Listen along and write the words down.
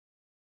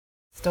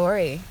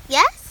Story.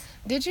 Yes?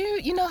 Did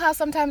you know how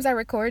sometimes I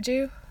record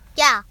you?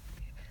 Yeah.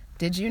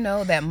 Did you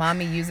know that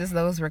Mommy uses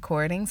those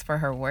recordings for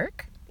her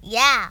work?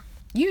 Yeah.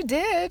 You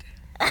did.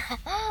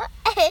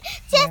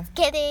 Just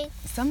kidding.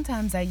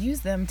 Sometimes I use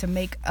them to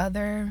make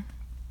other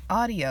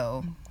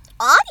audio.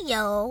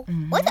 Audio?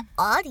 Mhm. What's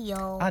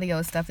audio? Audio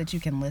is stuff that you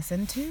can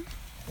listen to.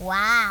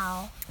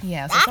 Wow.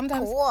 Yeah, so That's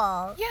sometimes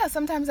cool. Yeah,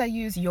 sometimes I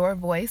use your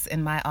voice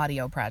in my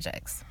audio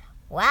projects.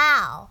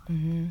 Wow.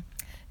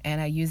 And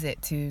I use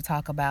it to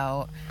talk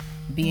about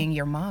being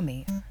your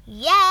mommy.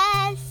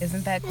 Yes.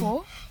 Isn't that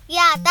cool?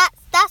 Yeah,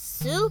 that's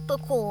super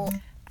cool.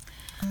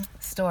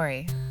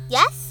 Story.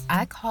 Yes?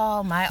 I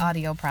call my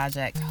audio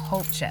project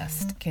Hope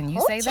Chest. Can you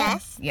Hope say that?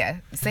 Chest? Yeah.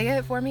 Say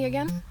it for me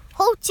again.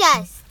 Hope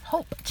chest.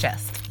 Hope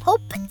Chest.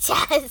 Hope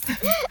chest.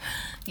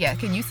 Yeah,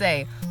 can you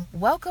say,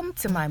 welcome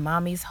to my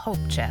mommy's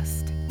Hope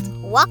Chest?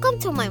 Welcome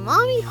to my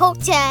mommy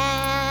hope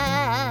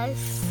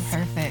chest.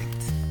 Perfect.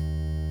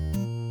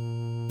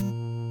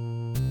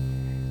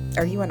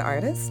 Are you an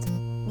artist?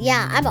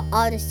 Yeah, I'm an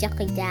artist just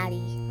like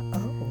Daddy.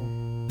 Oh.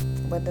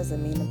 What does it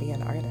mean to be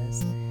an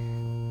artist?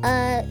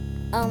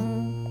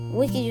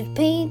 We can use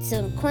paints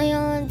and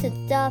crayons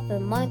and stuff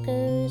and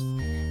markers,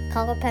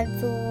 color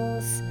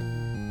pencils.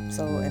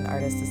 So an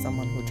artist is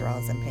someone who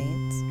draws and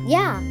paints?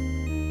 Yeah.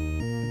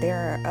 There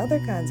are other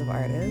kinds of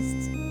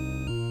artists.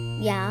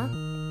 Yeah.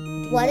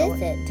 What is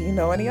it? Do you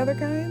know any other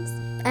kinds?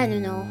 I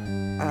don't know.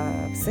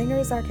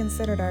 Singers are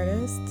considered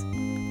artists.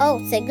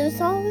 Oh,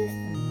 singer-songers?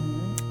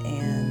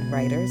 And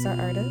writers are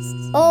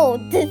artists. Oh,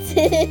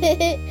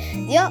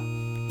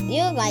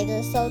 you're a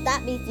writer, so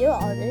that means you're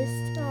an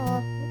artist.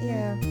 Oh,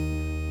 yeah.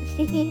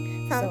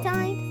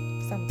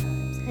 Sometimes.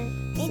 Sometimes.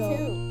 Me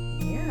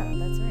too. Yeah,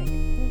 that's right.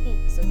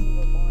 So you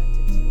were born to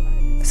two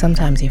artists.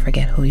 Sometimes you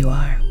forget who you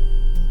are.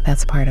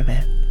 That's part of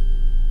it.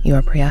 You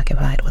are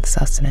preoccupied with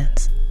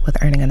sustenance, with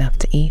earning enough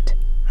to eat,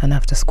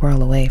 enough to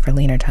squirrel away for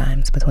leaner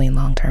times between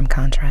long-term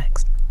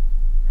contracts.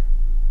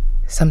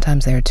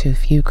 Sometimes there are too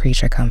few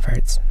creature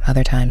comforts,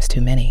 other times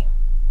too many.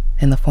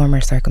 In the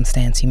former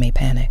circumstance, you may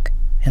panic.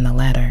 In the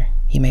latter,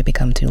 you may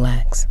become too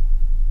lax.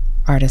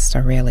 Artists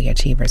are rarely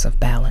achievers of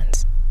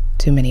balance.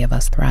 Too many of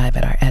us thrive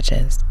at our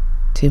edges.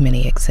 Too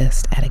many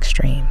exist at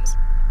extremes.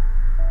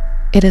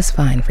 It is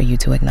fine for you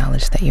to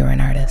acknowledge that you're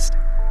an artist.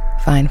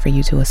 Fine for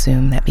you to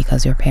assume that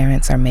because your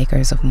parents are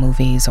makers of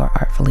movies or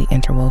artfully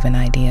interwoven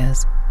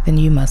ideas, then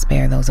you must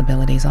bear those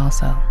abilities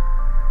also.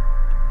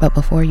 But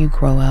before you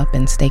grow up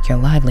and stake your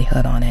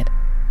livelihood on it,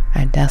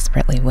 I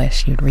desperately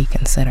wish you'd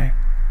reconsider.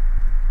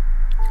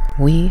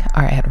 We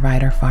are at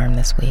Ryder Farm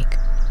this week,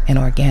 an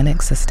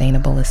organic,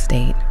 sustainable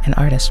estate and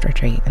artist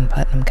retreat in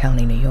Putnam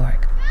County, New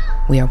York.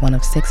 We are one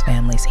of 6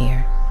 families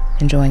here,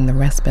 enjoying the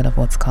respite of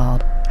what's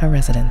called a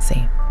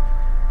residency.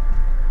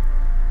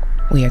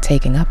 We are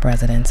taking up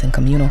residence in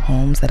communal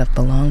homes that have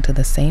belonged to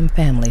the same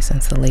family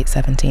since the late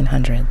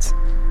 1700s.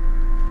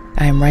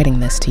 I am writing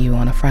this to you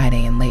on a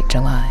Friday in late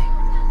July.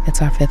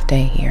 It's our 5th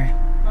day here.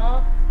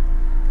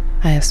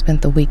 I have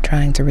spent the week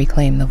trying to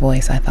reclaim the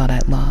voice I thought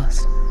I'd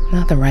lost,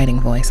 not the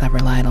writing voice I've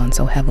relied on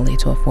so heavily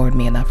to afford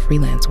me enough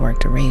freelance work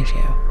to raise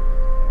you,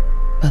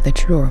 but the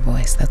truer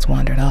voice that's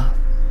wandered off,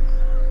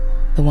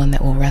 the one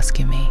that will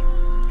rescue me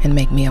and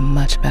make me a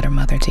much better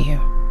mother to you.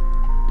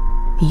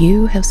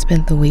 You have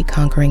spent the week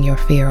conquering your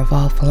fear of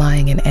all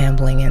flying and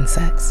ambling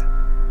insects.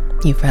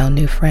 You found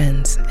new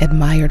friends,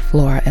 admired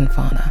flora and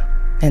fauna,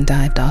 and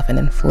dived off an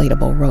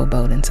inflatable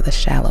rowboat into the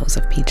shallows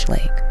of Peach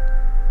Lake.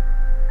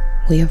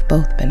 We have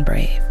both been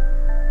brave,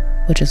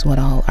 which is what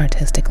all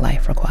artistic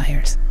life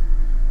requires.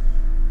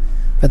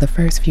 For the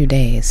first few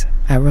days,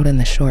 I wrote in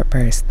the short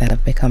bursts that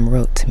have become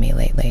rote to me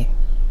lately.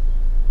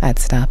 I'd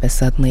stop as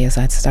suddenly as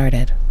I'd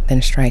started,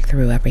 then strike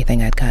through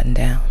everything I'd gotten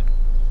down.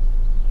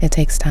 It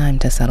takes time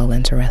to settle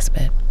into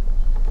respite,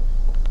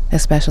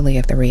 especially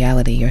if the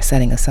reality you're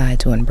setting aside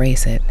to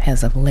embrace it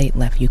has of late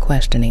left you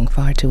questioning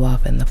far too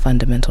often the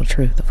fundamental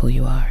truth of who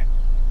you are.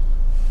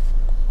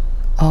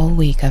 All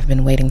week I've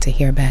been waiting to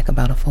hear back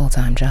about a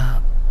full-time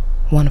job,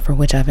 one for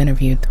which I've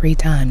interviewed 3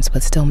 times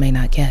but still may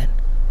not get.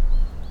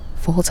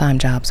 Full-time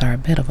jobs are a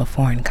bit of a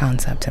foreign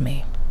concept to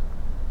me.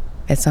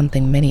 It's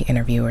something many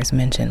interviewers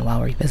mention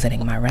while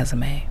revisiting my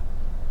resume.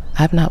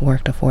 I've not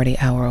worked a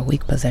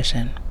 40-hour-a-week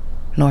position,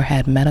 nor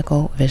had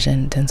medical,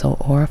 vision, dental,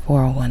 or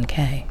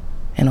 401k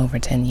in over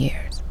 10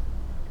 years.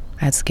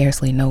 I'd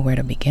scarcely know where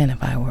to begin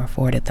if I were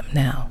afforded them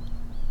now.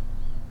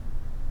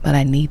 But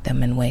I need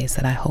them in ways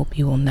that I hope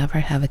you will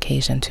never have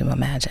occasion to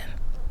imagine,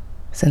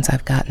 since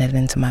I've gotten it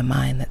into my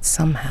mind that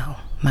somehow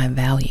my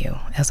value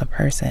as a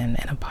person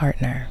and a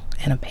partner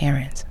and a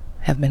parent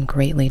have been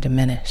greatly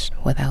diminished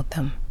without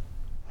them.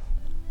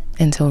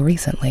 Until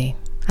recently,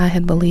 I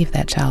had believed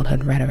that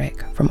childhood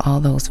rhetoric from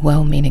all those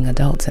well-meaning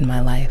adults in my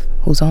life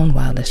whose own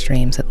wildest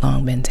dreams had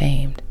long been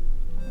tamed.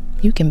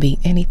 You can be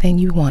anything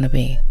you want to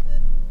be.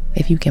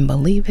 If you can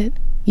believe it,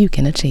 you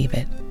can achieve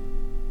it.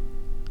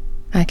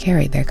 I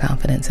carried their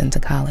confidence into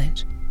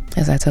college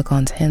as I took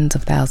on tens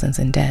of thousands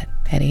in debt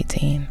at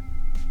 18.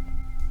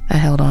 I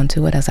held on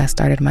to it as I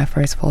started my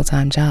first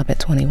full-time job at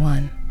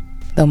 21,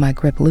 though my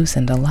grip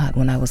loosened a lot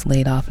when I was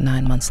laid off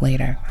 9 months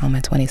later on my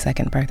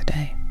 22nd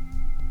birthday.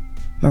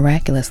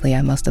 Miraculously,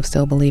 I must have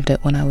still believed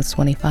it when I was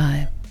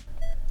 25,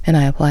 and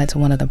I applied to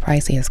one of the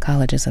priciest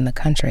colleges in the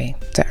country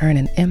to earn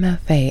an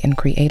MFA in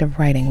creative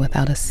writing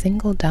without a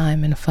single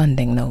dime in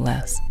funding, no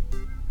less.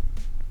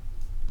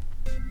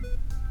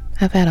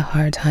 I've had a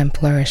hard time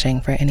flourishing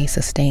for any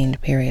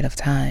sustained period of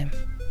time,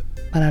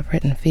 but I've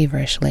written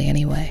feverishly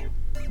anyway.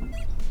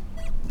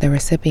 The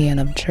recipient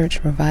of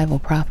church revival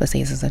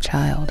prophecies as a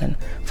child and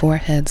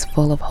foreheads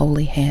full of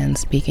holy hands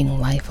speaking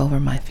life over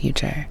my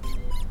future,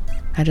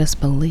 I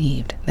just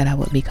believed that I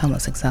would become a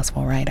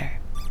successful writer.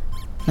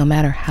 No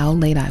matter how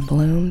late I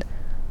bloomed,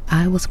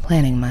 I was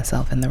planting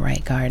myself in the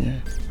right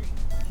garden.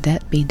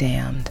 Debt be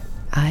damned,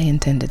 I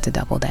intended to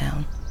double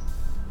down.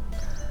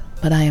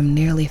 But I am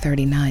nearly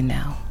 39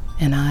 now,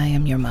 and I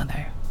am your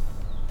mother.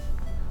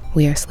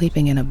 We are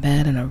sleeping in a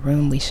bed in a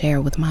room we share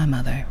with my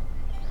mother,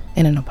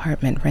 in an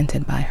apartment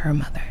rented by her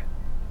mother.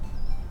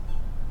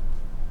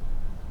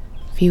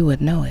 Few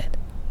would know it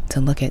to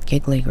look at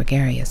giggly,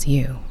 gregarious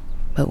you,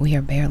 but we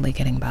are barely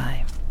getting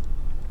by.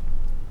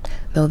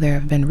 Though there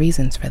have been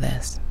reasons for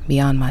this,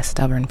 beyond my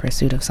stubborn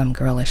pursuit of some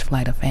girlish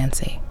flight of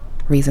fancy,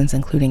 reasons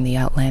including the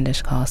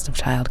outlandish cost of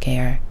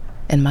childcare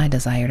and my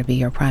desire to be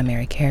your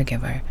primary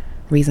caregiver,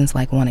 reasons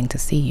like wanting to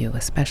see you,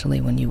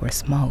 especially when you were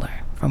smaller,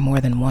 for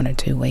more than 1 or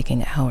 2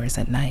 waking hours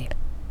at night.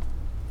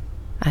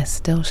 I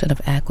still should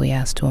have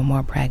acquiesced to a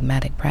more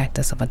pragmatic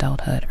practice of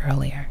adulthood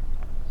earlier.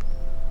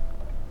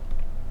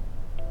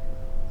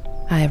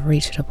 I have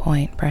reached a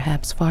point,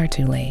 perhaps far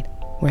too late,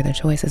 where the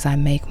choices I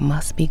make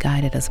must be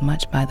guided as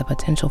much by the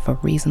potential for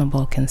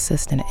reasonable,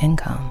 consistent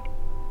income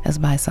as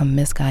by some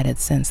misguided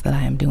sense that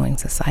I am doing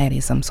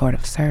society some sort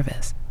of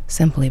service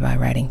simply by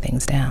writing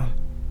things down.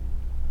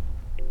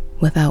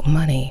 Without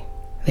money,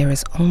 there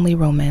is only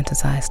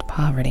romanticized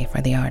poverty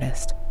for the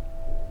artist.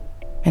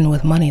 And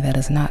with money that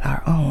is not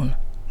our own,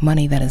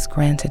 money that is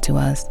granted to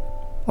us,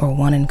 or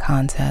won in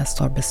contests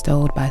or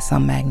bestowed by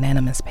some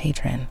magnanimous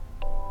patron,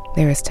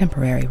 there is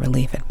temporary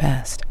relief at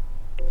best.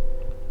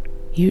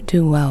 You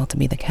do well to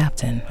be the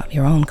captain of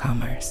your own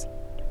commerce.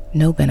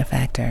 No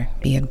benefactor,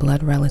 be it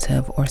blood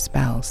relative or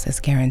spouse, is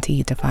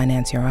guaranteed to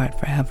finance your art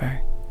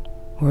forever,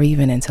 or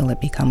even until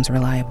it becomes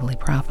reliably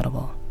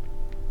profitable.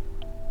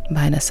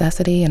 By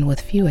necessity and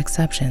with few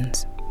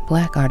exceptions,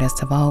 Black artists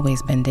have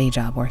always been day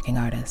job working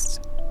artists.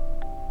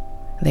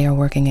 They are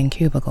working in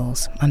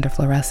cubicles, under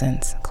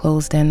fluorescents,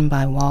 closed in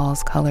by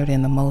walls colored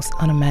in the most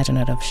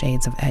unimaginative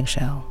shades of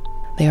eggshell.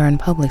 They are in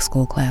public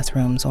school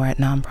classrooms or at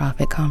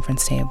nonprofit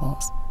conference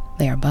tables.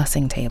 They are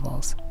bussing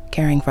tables,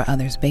 caring for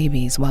others'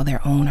 babies while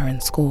their own are in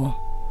school.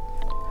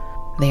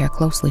 They are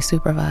closely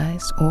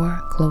supervised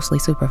or closely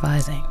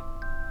supervising.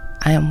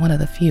 I am one of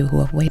the few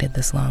who have waited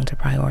this long to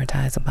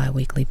prioritize a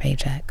bi-weekly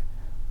paycheck.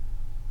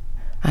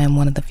 I am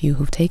one of the few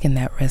who've taken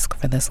that risk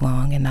for this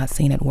long and not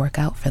seen it work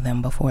out for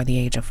them before the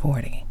age of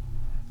 40.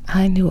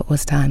 I knew it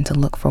was time to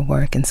look for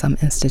work in some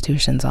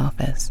institution's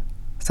office,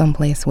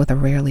 someplace with a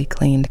rarely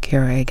cleaned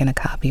Keurig and a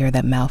copier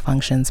that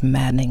malfunctions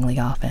maddeningly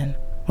often,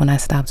 when I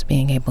stopped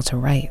being able to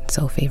write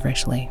so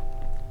feverishly.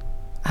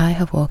 I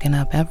have woken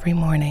up every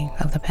morning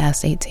of the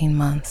past 18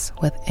 months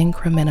with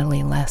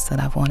incrementally less that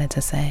I've wanted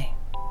to say,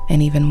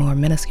 and even more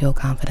minuscule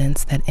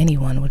confidence that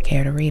anyone would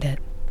care to read it.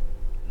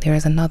 There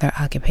is another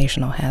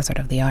occupational hazard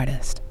of the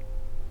artist.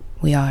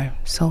 We are,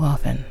 so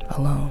often,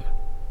 alone.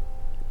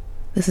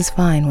 This is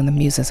fine when the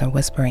muses are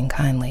whispering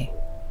kindly,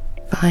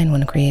 fine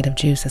when creative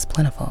juice is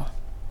plentiful.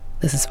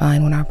 This is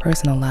fine when our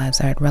personal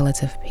lives are at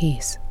relative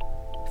peace,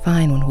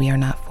 fine when we are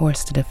not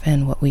forced to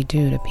defend what we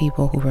do to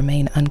people who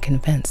remain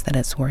unconvinced that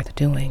it's worth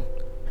doing.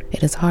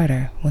 It is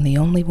harder when the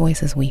only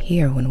voices we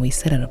hear when we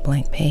sit at a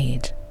blank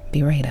page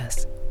berate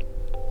us.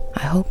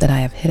 I hope that I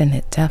have hidden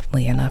it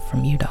deftly enough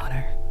from you,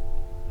 daughter,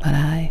 but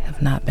I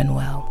have not been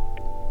well.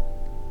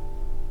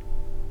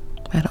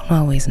 I don't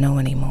always know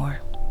anymore.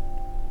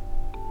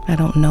 I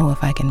don't know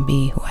if I can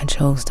be who I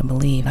chose to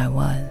believe I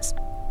was.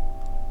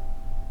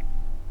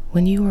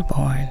 When you were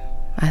born,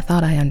 I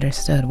thought I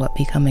understood what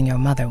becoming your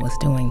mother was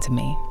doing to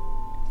me.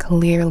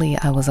 Clearly,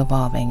 I was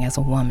evolving as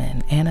a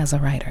woman and as a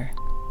writer.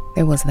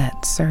 There was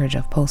that surge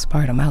of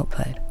postpartum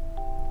output.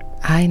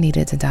 I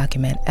needed to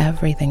document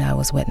everything I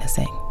was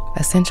witnessing.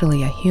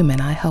 Essentially a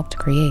human I helped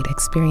create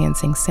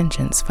experiencing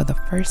sentience for the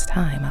first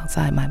time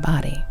outside my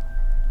body.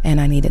 And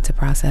I needed to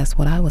process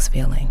what I was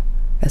feeling,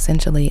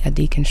 essentially a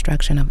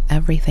deconstruction of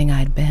everything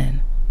I'd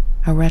been,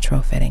 a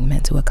retrofitting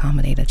meant to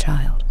accommodate a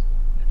child.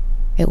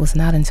 It was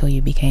not until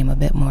you became a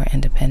bit more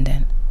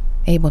independent,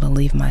 able to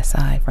leave my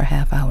side for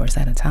half hours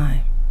at a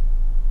time,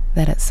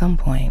 that at some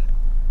point,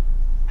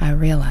 I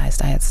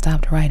realized I had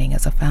stopped writing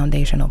as a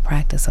foundational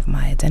practice of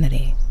my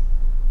identity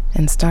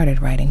and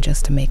started writing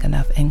just to make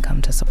enough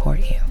income to support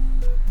you.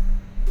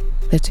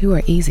 The two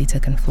are easy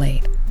to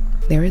conflate.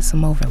 There is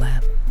some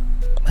overlap,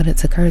 but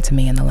it's occurred to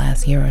me in the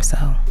last year or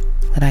so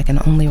that I can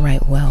only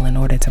write well in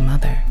order to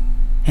mother,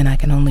 and I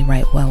can only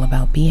write well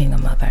about being a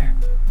mother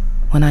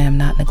when I am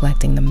not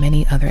neglecting the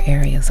many other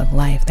areas of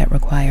life that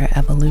require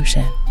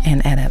evolution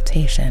and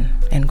adaptation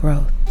and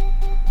growth.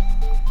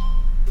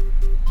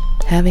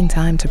 Having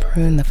time to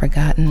prune the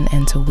forgotten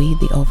and to weed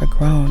the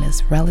overgrown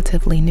is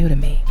relatively new to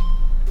me.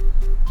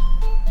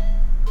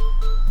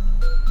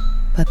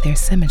 But there's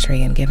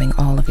symmetry in giving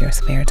all of your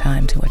spare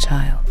time to a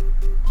child.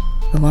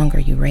 The longer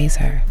you raise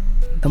her,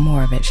 the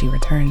more of it she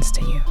returns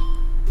to you.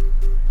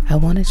 I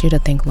wanted you to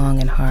think long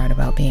and hard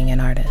about being an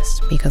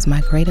artist because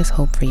my greatest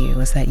hope for you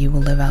is that you will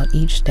live out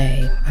each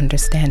day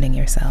understanding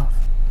yourself.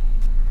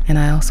 And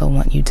I also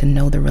want you to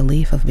know the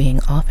relief of being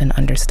often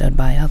understood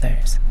by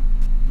others.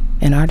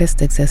 An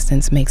artist's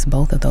existence makes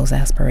both of those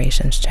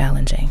aspirations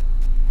challenging.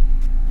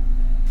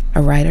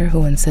 A writer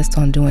who insists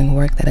on doing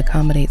work that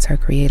accommodates her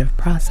creative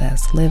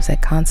process lives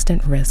at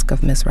constant risk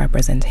of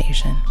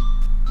misrepresentation.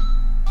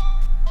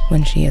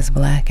 When she is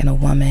Black and a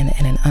woman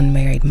and an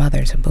unmarried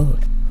mother to boot,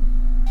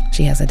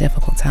 she has a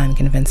difficult time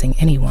convincing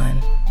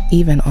anyone,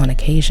 even on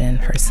occasion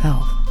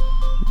herself,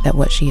 that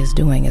what she is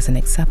doing is an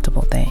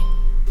acceptable thing.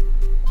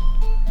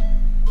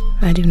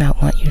 I do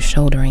not want you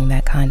shouldering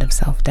that kind of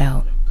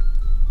self-doubt,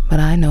 but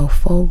I know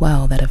full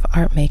well that if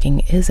art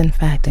making is in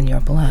fact in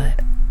your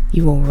blood,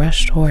 you will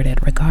rush toward it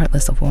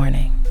regardless of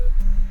warning.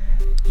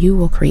 You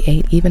will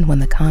create even when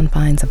the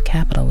confines of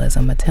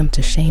capitalism attempt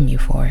to shame you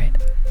for it.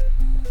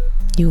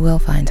 You will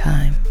find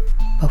time,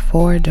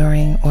 before,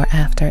 during, or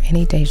after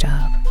any day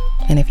job.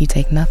 And if you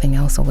take nothing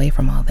else away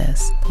from all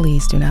this,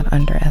 please do not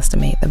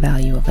underestimate the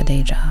value of a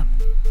day job.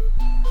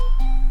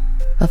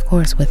 Of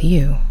course, with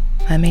you,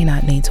 I may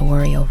not need to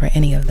worry over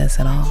any of this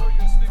at all,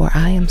 for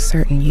I am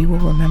certain you will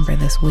remember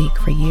this week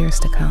for years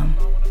to come.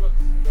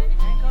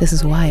 This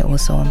is why it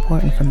was so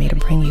important for me to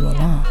bring you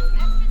along.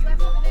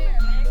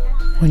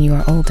 When you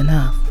are old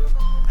enough,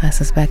 I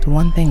suspect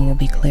one thing will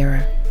be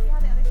clearer.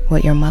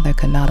 What your mother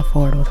could not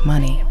afford with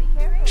money,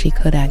 she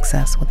could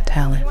access with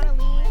talent.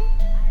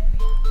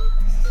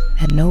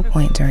 At no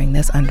point during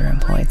this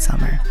underemployed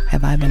summer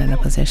have I been in a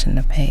position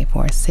to pay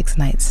for a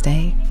 6-night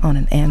stay on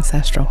an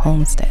ancestral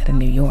homestead in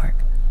New York.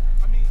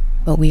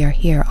 But we are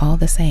here all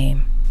the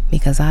same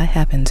because I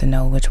happen to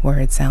know which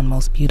words sound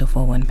most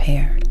beautiful when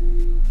paired.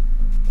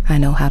 I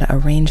know how to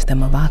arrange them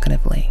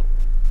evocatively.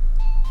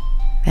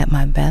 At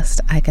my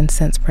best, I can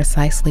sense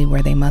precisely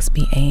where they must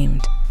be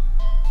aimed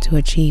to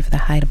achieve the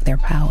height of their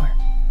power.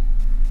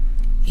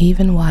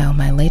 Even while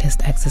my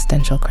latest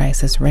existential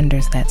crisis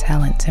renders that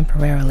talent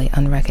temporarily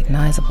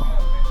unrecognizable,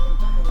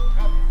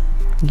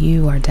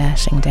 you are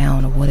dashing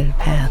down a wooded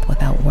path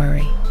without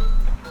worry,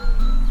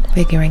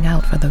 figuring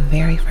out for the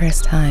very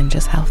first time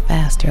just how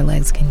fast your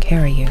legs can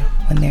carry you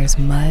when there's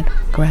mud,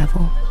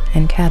 gravel,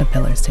 and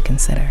caterpillars to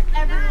consider.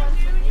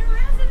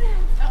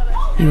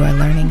 You are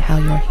learning how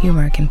your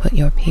humor can put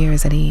your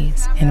peers at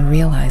ease and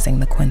realizing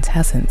the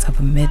quintessence of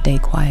a midday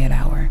quiet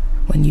hour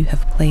when you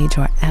have played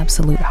your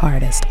absolute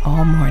hardest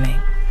all morning.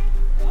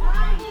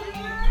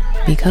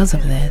 Because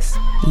of this,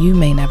 you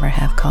may never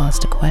have cause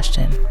to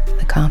question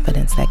the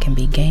confidence that can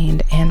be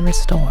gained and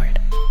restored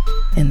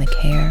in the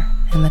care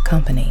and the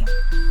company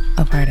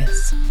of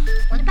artists.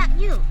 What about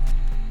you?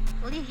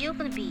 What are you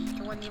gonna be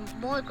when you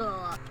more grow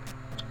up?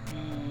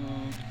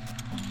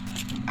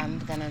 I'm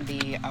gonna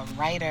be a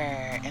writer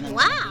and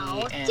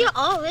You're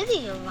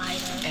already a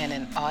writer. And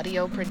an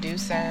audio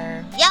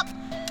producer. Yep.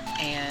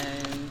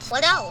 And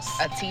what else?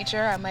 A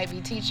teacher. I might be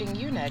teaching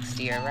you next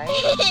year, right?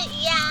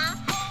 Yeah.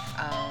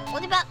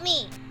 What about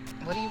me?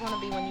 What do you want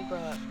to be when you grow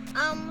up?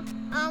 I'm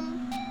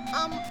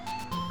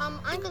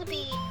gonna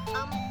be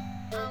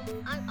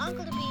I'm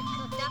gonna be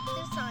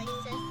productive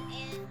scientist and